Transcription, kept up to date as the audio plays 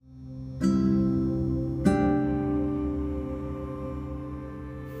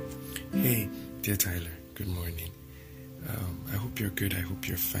Dear Tyler, good morning. I hope you're good. I hope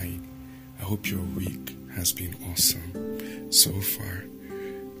you're fine. I hope your week has been awesome so far.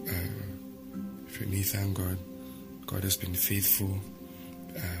 For me, thank God. God has been faithful.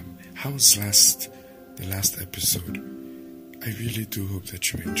 How was the last episode? I really do hope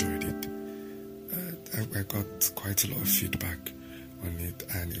that you enjoyed it. I got quite a lot of feedback on it,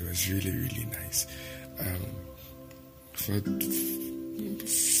 and it was really, really nice. For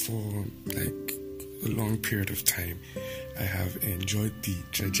like a long period of time, I have enjoyed the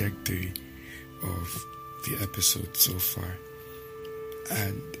trajectory of the episode so far.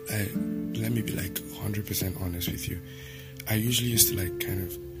 And let me be like 100% honest with you. I usually used to like kind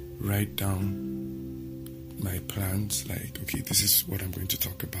of write down my plans, like, okay, this is what I'm going to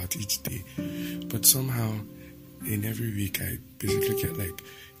talk about each day. But somehow, in every week, I basically get like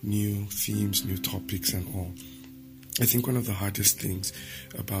new themes, new topics and all. I think one of the hardest things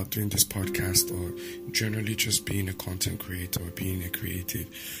about doing this podcast, or generally just being a content creator or being a creative,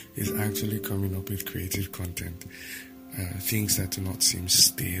 is actually coming up with creative content. Things that do not seem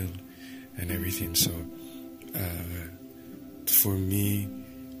stale and everything. So, for me,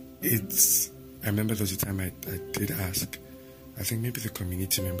 I remember there was a time I did ask, I think maybe the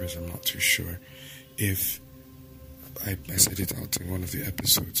community members, I'm not too sure, if I said it out in one of the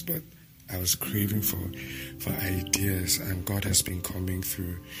episodes, but I was craving for ideas, and God has been coming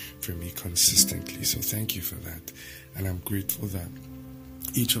through for me consistently. So thank you for that. And I'm grateful that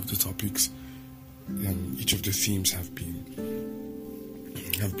each of the topics and each of the themes have been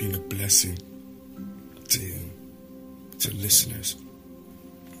a blessing to listeners.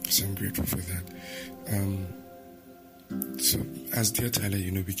 So I'm grateful for that. So as Dear Tyler,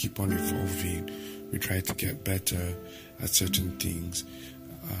 we keep on evolving. We try to get better at certain things.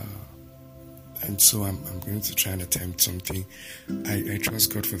 And so I'm going to try and attempt something. I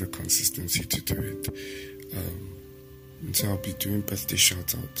trust God for the consistency to do it. And so I'll be doing birthday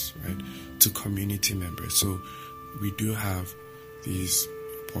shout-outs, right, to community members. So we do have these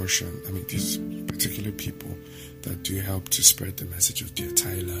particular people that do help to spread the message of Dear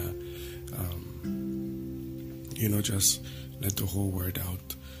Tyler. Just let the whole word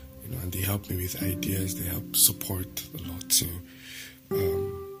out. And they help me with ideas. They help support a lot. So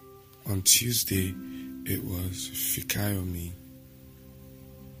on Tuesday, it was Fikayomi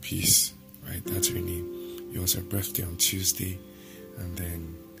Peace, right? That's her name. It was her birthday on Tuesday, and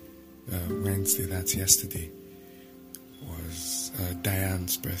then Wednesday, that's yesterday, was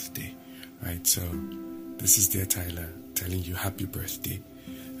Diane's birthday, right? So this is Dear Tyler telling you happy birthday,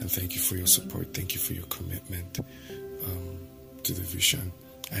 and thank you for your support. Thank you for your commitment to the vision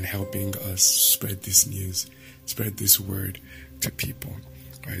and helping us spread this news, spread this word to people,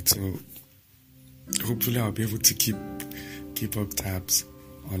 right? So hopefully I'll be able to keep up tabs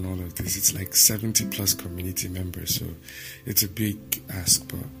on all of this. It's like 70 plus community members, so it's a big ask,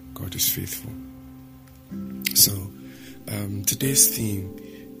 but God is faithful. So today's theme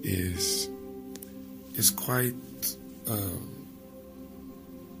is quite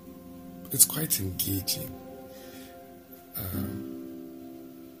engaging,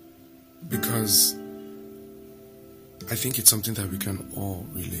 because I think it's something that we can all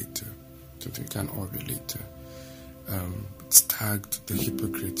relate to. It's tagged the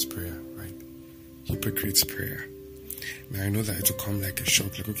Hypocrite's Prayer, right? Hypocrite's Prayer. Now I know that it will come like a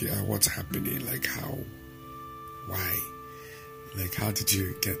shock, like, okay, what's happening? Like how? Why? Like how did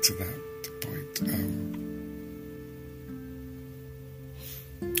you get to that point?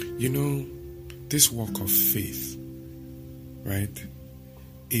 This walk of faith, right,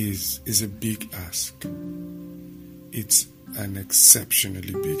 is a big ask. It's an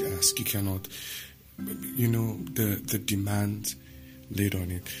exceptionally big ask. You cannot, the demands laid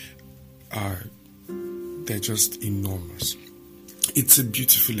on it they're just enormous. It's a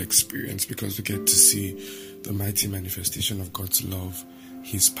beautiful experience because we get to see the mighty manifestation of God's love,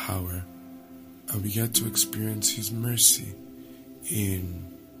 His power, and we get to experience His mercy in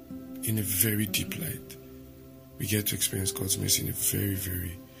a very deep light. We get to experience God's mercy in a very,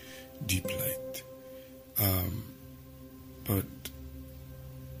 very deep light. But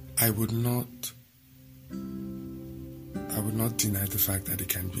I would not deny the fact that it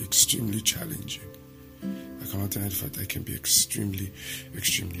can be extremely challenging. I cannot deny the fact that it can be extremely,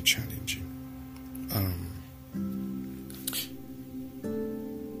 extremely challenging.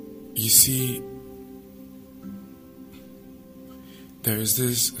 You see, there is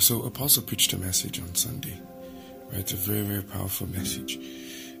this. So Apostle preached a message on Sunday, right? A very, very powerful message,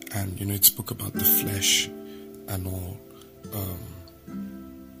 and it spoke about the flesh and all.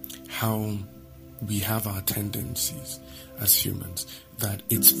 How we have our tendencies as humans, that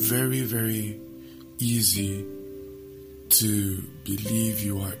it's very, very easy to believe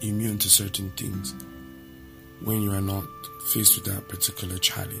you are immune to certain things when you are not faced with that particular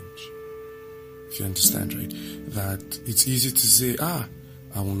challenge. If you understand, right? That it's easy to say, I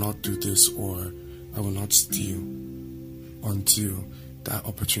will not do this, or I will not steal until that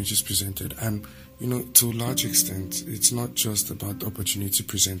opportunity is presented. And, to a large extent, it's not just about the opportunity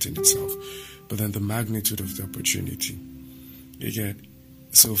presenting itself, but then the magnitude of the opportunity. You get?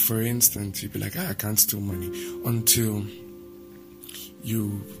 So, for instance, you'd be like, I can't steal money until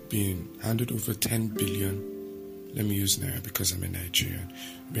you've been handed over 10 billion. Let me use Naira because I'm a Nigerian.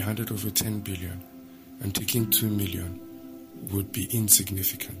 Be handed over 10 billion, and taking 2 million would be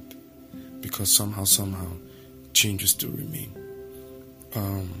insignificant because somehow, changes still remain.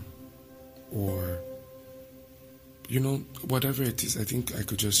 Or, whatever it is, I think I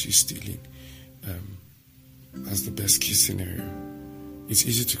could just use stealing as the best case scenario. It's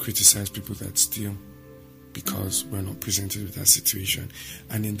easy to criticize people that steal because we're not presented with that situation.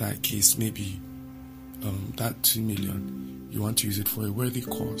 And in that case, maybe that 2 million, you want to use it for a worthy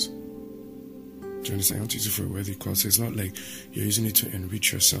cause. Do you understand? You want to use it for a worthy cause. So it's not like you're using it to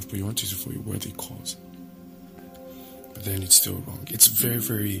enrich yourself, but you want to use it for a worthy cause. But then it's still wrong. It's very,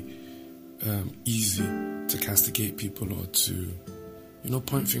 very easy to castigate people or to,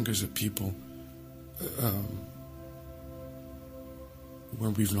 point fingers at people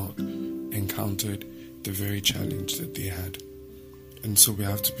when we've not encountered the very challenge that they had. And so we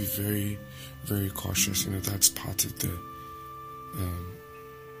have to be very, very cautious. That's part of the...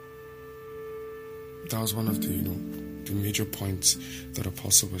 that was one of the major points that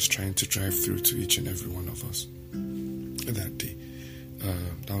Apostle was trying to drive through to each and every one of us that day.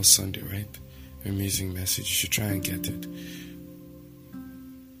 That was Sunday, right? Amazing message. You should try and get it.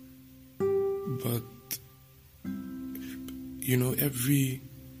 But,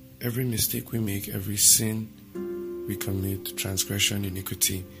 every mistake we make, every sin we commit, transgression,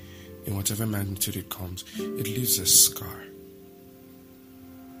 iniquity, in whatever magnitude it comes, it leaves a scar.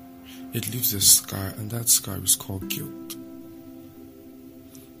 It leaves a scar, and that scar is called guilt.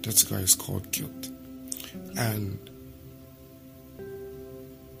 That scar is called guilt. And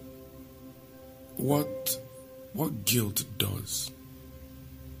what guilt does,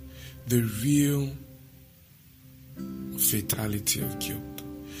 the real fatality of guilt,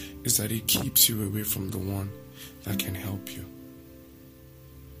 is that it keeps you away from the one that can help you.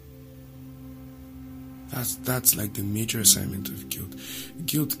 That's like the major assignment of guilt.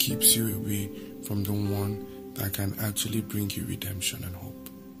 Guilt keeps you away from the one that can actually bring you redemption and hope.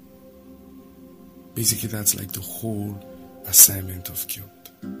 Basically, that's like the whole assignment of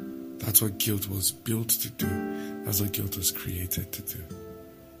guilt. That's what guilt was built to do. That's what guilt was created to do.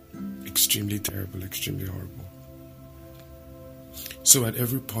 Extremely terrible, extremely horrible. So at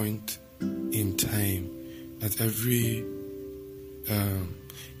every point in time, at every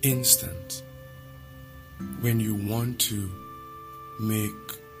instant, when you want to make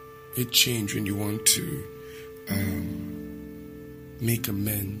a change, when you want to make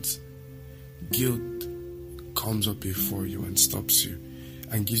amends, guilt comes up before you and stops you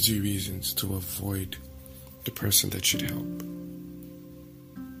and gives you reasons to avoid the person that should help.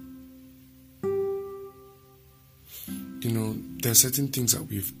 There are certain things that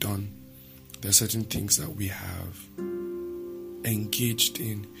we've done, there are certain things that we have engaged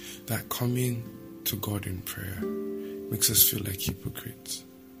in that coming to God in prayer makes us feel like hypocrites.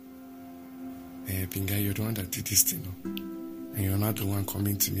 Pinga, you're the one that did this thing, and you're not the one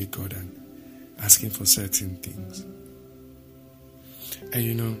coming to meet God and asking for certain things.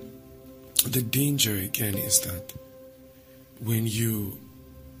 And the danger again is that when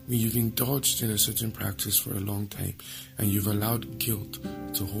you've indulged in a certain practice for a long time and you've allowed guilt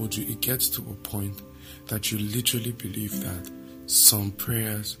to hold you, it gets to a point that you literally believe that some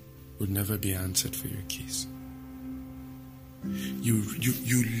prayers would never be answered for your case. You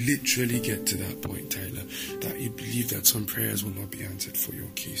literally get to that point, Tyler, that you believe that some prayers will not be answered for your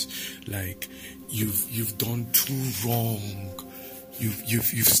case. Like you've done too wrong.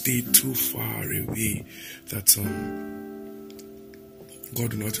 You've stayed too far away that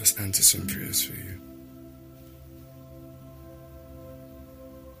God will not just answer some prayers for you.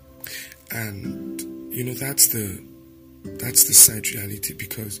 And that's the sad reality,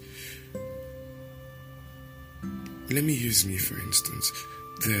 because let me use me for instance.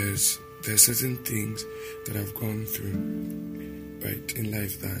 There's certain things that I've gone through, right, in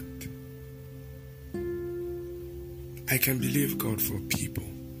life that I can believe God for people.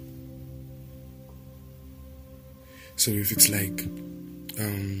 So if it's like,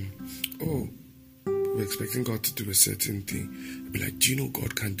 we're expecting God to do a certain thing, I'll be like, do you know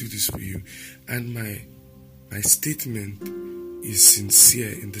God can do this for you? And my statement is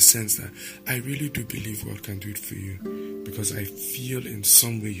sincere in the sense that I really do believe God can do it for you, because I feel in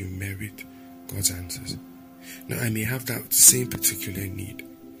some way you merit God's answers. Now, I may have that same particular need,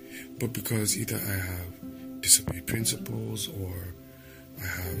 but because either I have disobeyed principles, or I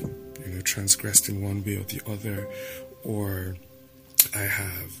have, transgressed in one way or the other, or I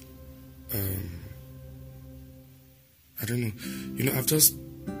have, I don't know, I've just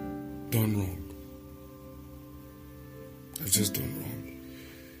done wrong. I've just done wrong.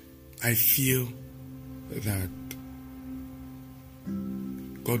 I feel that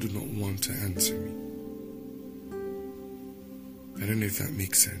God would not want to answer me. I don't know if that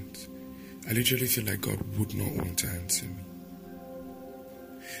makes sense. I literally feel like God would not want to answer me.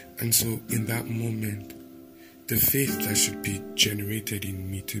 And so in that moment, the faith that should be generated in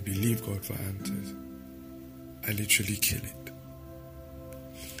me to believe God for answers, I literally kill it.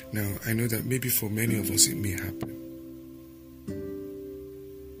 Now, I know that maybe for many of us it may happen.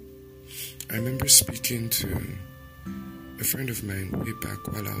 I remember speaking to a friend of mine way back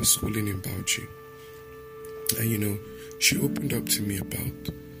while I was schooling in Bauchi. And she opened up to me about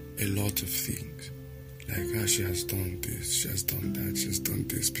a lot of things. Like how she has done this, she has done that, she has done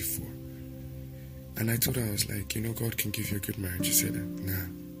this before. And I told her, I was like, God can give you a good marriage. She said, nah,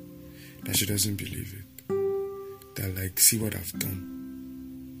 that she doesn't believe it. That see what I've done.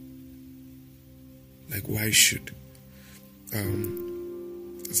 Why should?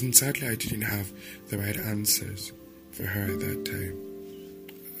 Sadly, I didn't have the right answers for her at that time.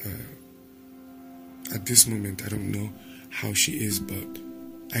 At this moment, I don't know how she is, but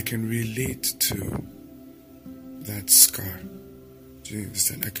I can relate to that scar. Do you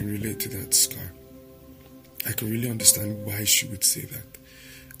understand? I can relate to that scar. I can really understand why she would say that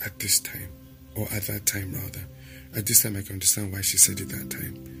at this time, or at that time rather. At this time, I can understand why she said it that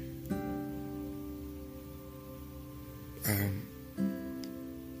time.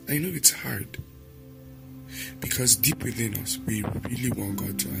 I know it's hard, because deep within us, we really want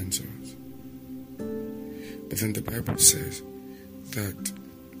God to answer us. But then the Bible says that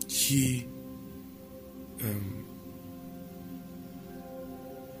he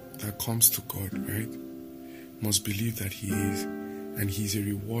that comes to God, right, must believe that he is, and he's a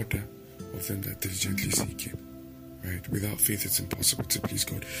rewarder of them that diligently seek him, right? Without faith, it's impossible to please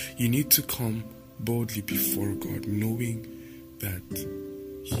God. You need to come boldly before God, knowing that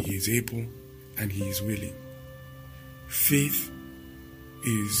he is able and he is willing. Faith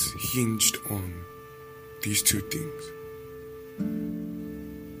is hinged on these two things: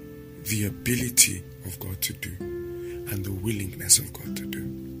 the ability of God to do and the willingness of God to do.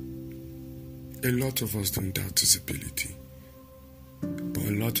 A lot of us don't doubt his ability, but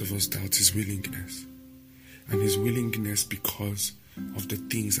a lot of us doubt his willingness. And his willingness because of the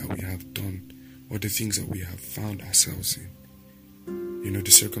things that we have done, or the things that we have found ourselves in. The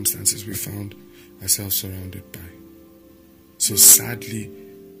circumstances we found ourselves surrounded by. So sadly,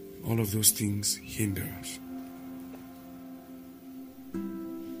 all of those things hinder us.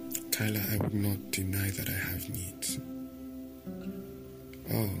 Tyler, I would not deny that I have needs.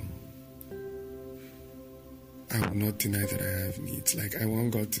 I would not deny that I have needs. I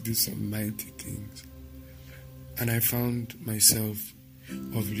want God to do some mighty things. And I found myself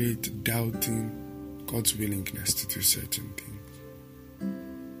of late doubting God's willingness to do certain things.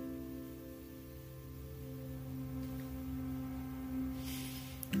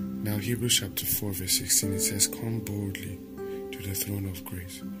 Now, Hebrews chapter 4 verse 16, it says, "Come boldly to the throne of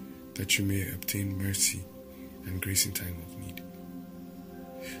grace, that you may obtain mercy and grace in time of need."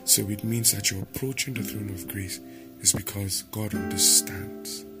 So it means that you're approaching the throne of grace is because God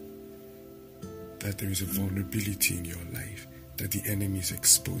understands that there is a vulnerability in your life that the enemy is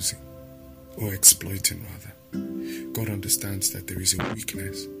exposing, or exploiting rather. God understands that there is a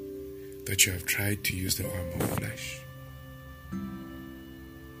weakness that you have tried to use the arm of flesh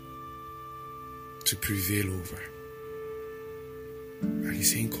to prevail over. And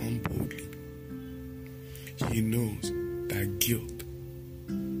he's saying, come boldly. He knows that guilt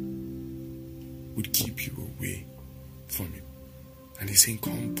would keep you away from him. And he's saying,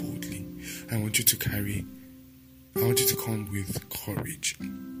 come boldly. I want you to come with courage.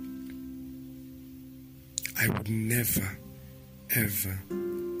 I would never, ever,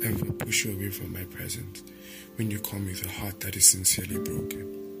 ever push you away from my presence when you come with a heart that is sincerely broken.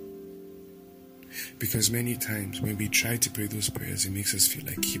 Because many times when we try to pray those prayers, it makes us feel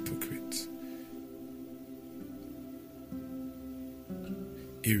like hypocrites.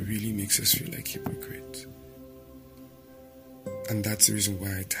 It really makes us feel like hypocrites. And that's the reason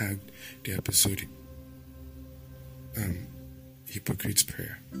why I tagged the episode hypocrite's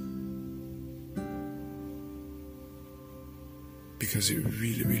prayer. Because it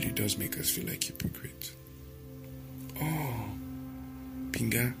really, really does make us feel like hypocrites. Oh,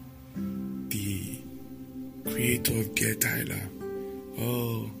 Pinga, the creator of Get Tyler.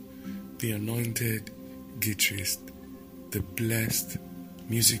 Oh, the anointed guitarist, the blessed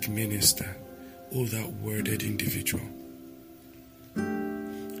music minister, all that worded individual.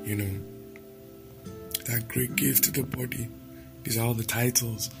 You know, that great gift to the body. These are all the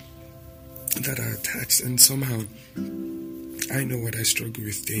titles that are attached, and somehow I know what I struggle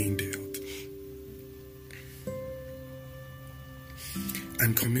with day in, day out.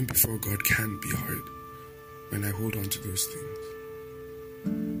 And coming before God can be hard when I hold on to those things.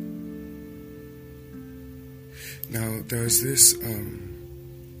 Now, there's this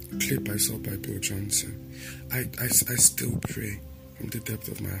clip I saw by Bill Johnson. I still pray from the depth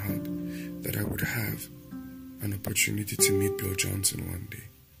of my heart that I would have an opportunity to meet Bill Johnson one day.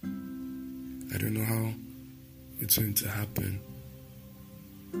 I don't know how it's going to happen,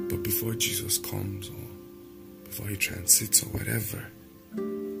 but before Jesus comes or before he transits or whatever,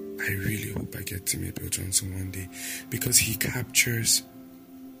 I really hope I get to meet Bill Johnson one day, because he captures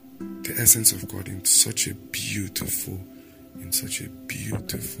the essence of God in such a beautiful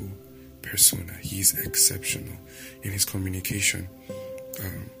persona. He is exceptional in his communication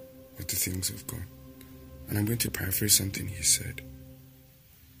of the things of God. And I'm going to paraphrase something he said.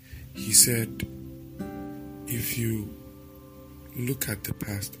 He said, if you look at the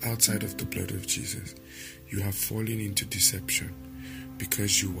past outside of the blood of Jesus, you have fallen into deception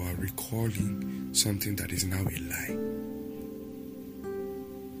because you are recalling something that is now a lie.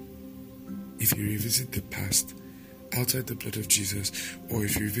 If you revisit the past outside the blood of Jesus, or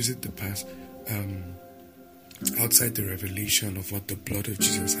if you revisit the past outside the revelation of what the blood of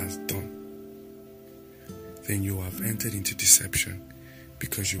Jesus has done, then you have entered into deception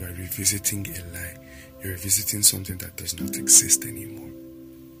because you are revisiting a lie. You're revisiting something that does not exist anymore.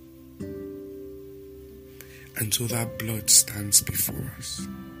 And so that blood stands before us.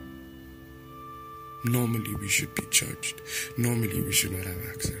 Normally we should be judged. Normally we should not have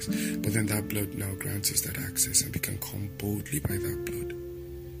access. But then that blood now grants us that access, and we can come boldly by that blood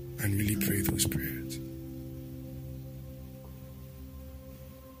and really pray those prayers.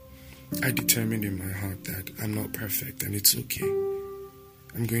 I determined in my heart that I'm not perfect and it's okay.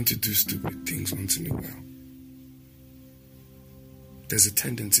 I'm going to do stupid things once in a while. There's a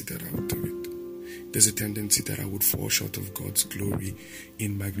tendency that I would do it. There's a tendency that I would fall short of God's glory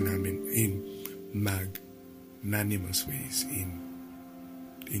in magnanimous ways,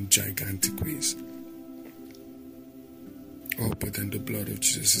 in gigantic ways. Oh, but then the blood of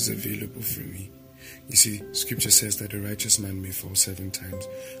Jesus is available for me. You see, scripture says that a righteous man may fall 7 times,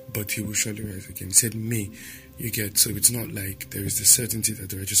 but he will surely rise again. It said may, you get, so it's not like there is the certainty that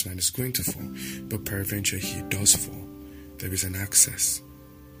the righteous man is going to fall, but peradventure he does fall. There is an access.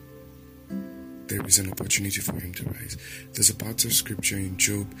 There is an opportunity for him to rise. There's a part of scripture in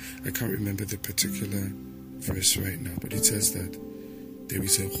Job, I can't remember the particular verse right now, but it says that there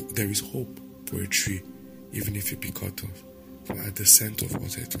is hope for a tree, even if it be cut off, for at the scent of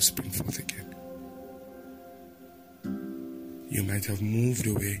water it will spring forth again. You might have moved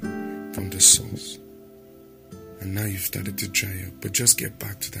away from the source, and now you've started to dry up, but just get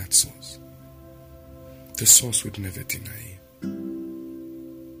back to that source. The source would never deny you.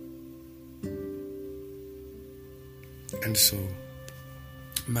 And so,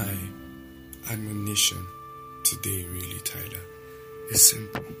 my admonition today, really, Tyler, is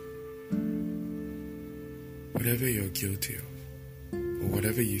simple. Whatever you're guilty of, or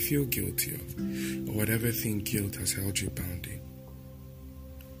whatever you feel guilty of, or whatever thing guilt has held you bound in,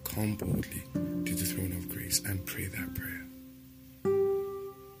 come boldly to the throne of grace and pray that prayer.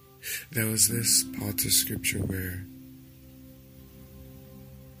 There was this part of scripture where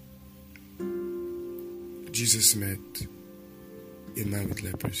Jesus met a man with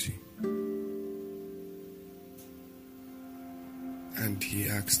leprosy, and he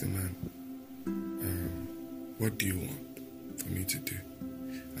asked the man, what do you want for me to do?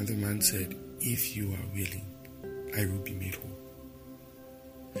 And the man said, if you are willing, I will be made whole.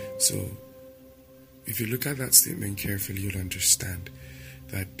 So, if you look at that statement carefully, you'll understand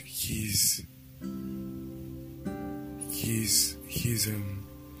that his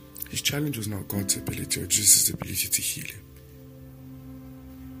challenge was not God's ability or Jesus' ability to heal him.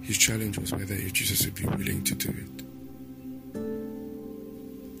 His challenge was whether Jesus would be willing to do it.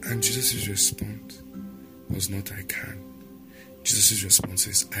 And Jesus' response was not I can. Jesus' response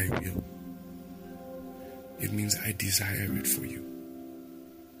is I will. It means I desire it for you.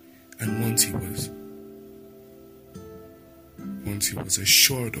 And once he was once he was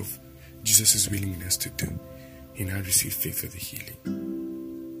assured of Jesus' willingness to do, he now received faith for the healing.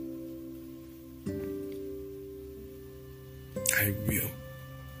 I will.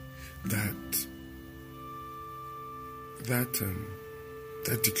 That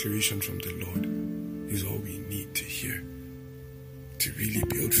declaration from the Lord is all we need to hear to really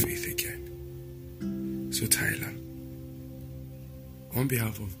build faith again. So Tyler, on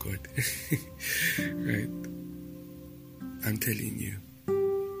behalf of God, right, I'm telling you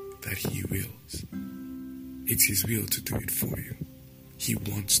that He wills. It's His will to do it for you. He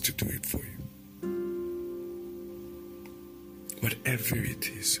wants to do it for you. Whatever it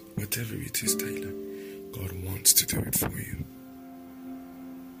is, Tyler, God wants to do it for you.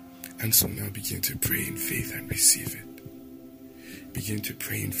 And so now begin to pray in faith and receive it. Begin to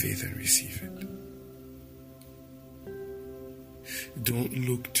pray in faith and receive it. Don't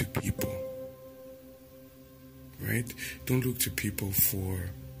look to people, right? Don't look to people for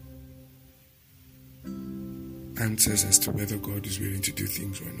answers as to whether God is willing to do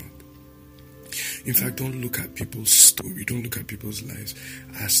things or not. In fact, don't look at people's story, don't look at people's lives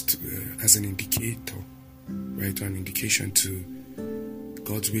as an indicator, right, or an indication to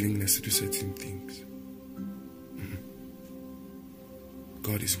God's willingness to do certain things.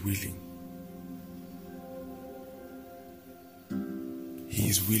 God is willing. He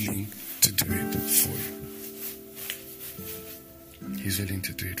is willing to do it for you. He's willing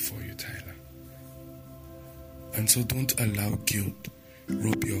to do it for you, Tyler. And so don't allow guilt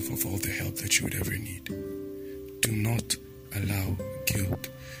rob you of all the help that you would ever need. Do not allow guilt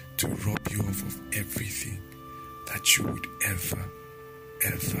to rob you of everything that you would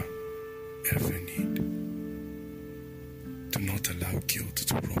ever need. Do not allow guilt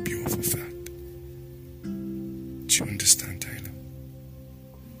to rob you of that. Do you understand, Tyler?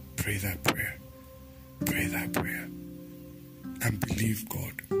 Pray that prayer. Pray that prayer. And believe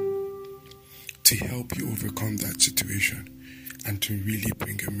God to help you overcome that situation and to really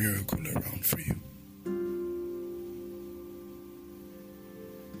bring a miracle around for you.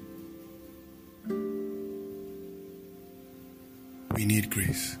 We need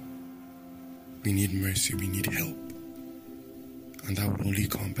grace. We need mercy. We need help. And that will only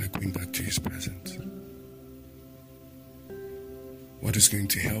come by going back to His presence. What is going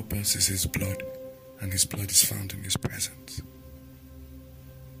to help us is His blood, and His blood is found in His presence.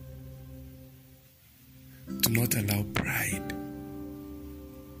 Do not allow pride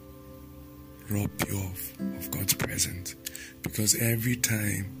rob you of God's presence, because every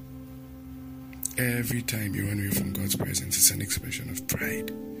time you run away from God's presence, it's an expression of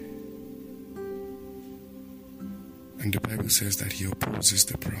pride. And the Bible says that He opposes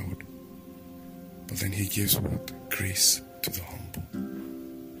the proud, but then He gives what? Grace to the humble.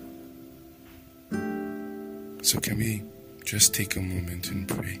 So can we just take a moment and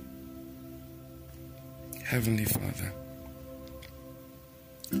pray? Heavenly Father,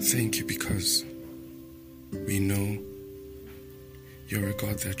 thank you because we know You're a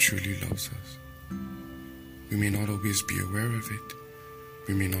God that truly loves us. We may not always be aware of it.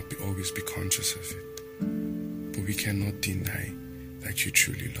 We may not always be conscious of it. But we cannot deny that You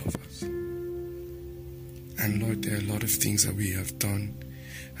truly love us. And Lord, there are a lot of things that we have done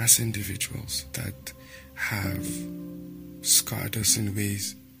as individuals that have scarred us in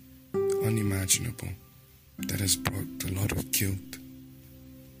ways unimaginable, that has brought a lot of guilt.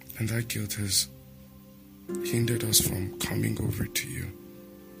 And that guilt has hindered us from coming over to You.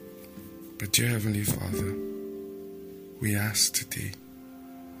 But dear Heavenly Father, we ask today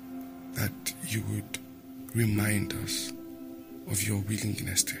that You would remind us of Your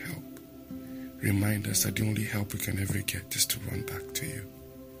willingness to help. Remind us that the only help we can ever get is to run back to You.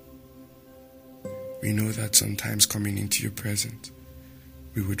 We know that sometimes coming into Your presence,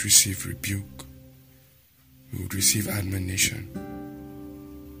 we would receive rebuke, we would receive admonition.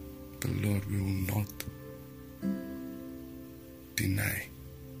 But Lord, we will not deny.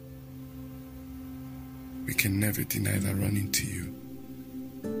 We can never deny that running to You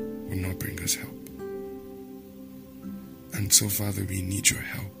will not bring us help. And so, Father, we need Your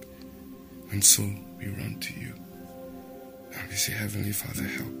help. And so we run to You. And we say, Heavenly Father,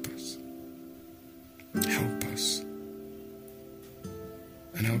 help us. Help us.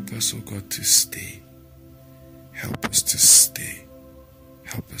 And help us, oh God, to stay. Help us to stay.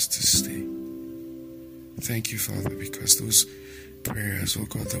 Help us to stay. Thank You, Father, because those prayers, oh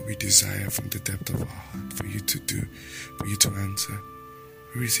God, that we desire from the depth of our heart for You to do, for You to answer,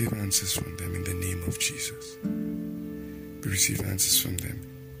 we receive answers from them in the name of Jesus. We receive answers from them,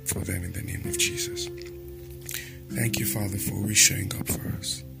 for them in the name of Jesus. Thank You, Father, for always showing up for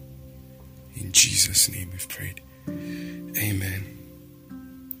us. In Jesus' name we've prayed. Amen.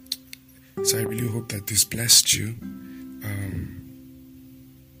 So I really hope that this blessed you,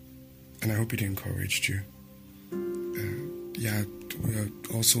 and I hope it encouraged you. We'll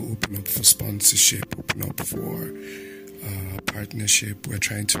also open up for sponsorship, open up for partnership. We're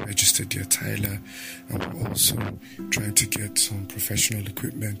trying to register Dear Tyler, and we're also trying to get some professional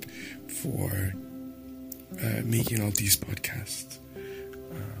equipment for making all these podcasts.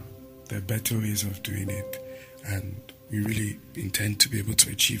 There are better ways of doing it, and we really intend to be able to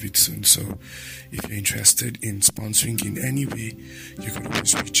achieve it soon. So if you're interested in sponsoring in any way, you can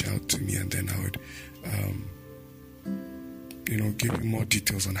always reach out to me, and then I would give you more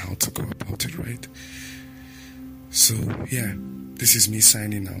details on how to go about it, right? So yeah, this is me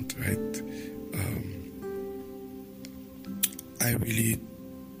signing out, right?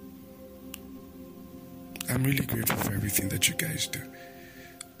 I'm really grateful for everything that you guys do.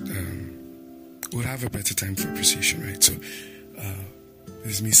 We'll have a better time for appreciation, right? So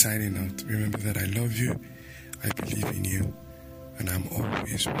this is me signing out. Remember that I love you, I believe in you, and I'm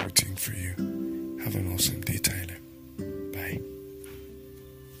always rooting for you. Have an awesome day, Tyler.